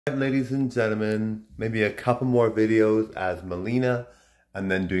Ladies and gentlemen, maybe a couple more videos as Melina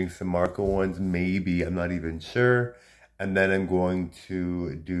and then doing some Marco ones, maybe, I'm not even sure. And then I'm going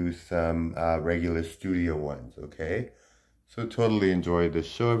to do some regular studio ones, okay? So totally enjoy the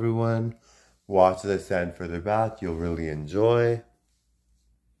show, everyone. Watch as I stand further back, you'll really enjoy.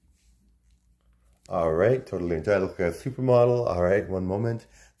 All right, totally enjoy. I look like a supermodel. All right, one moment.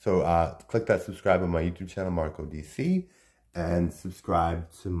 So click that subscribe on my YouTube channel, Marco DC, and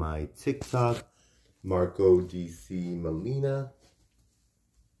subscribe to my TikTok, Marco DC Melina.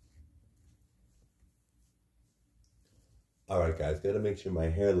 All right, guys, gotta make sure my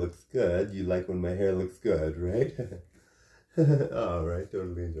hair looks good. You like when my hair looks good, right? All right,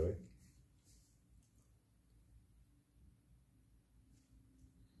 totally enjoy.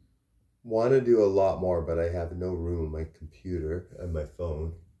 Want to do a lot more, but I have no room on my computer and my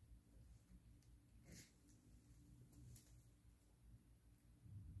phone.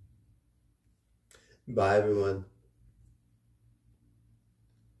 Bye, everyone.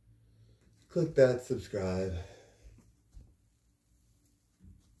 Click that subscribe.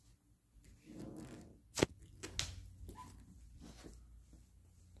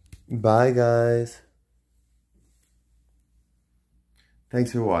 Bye, guys.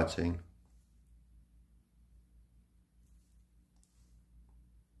 Thanks for watching.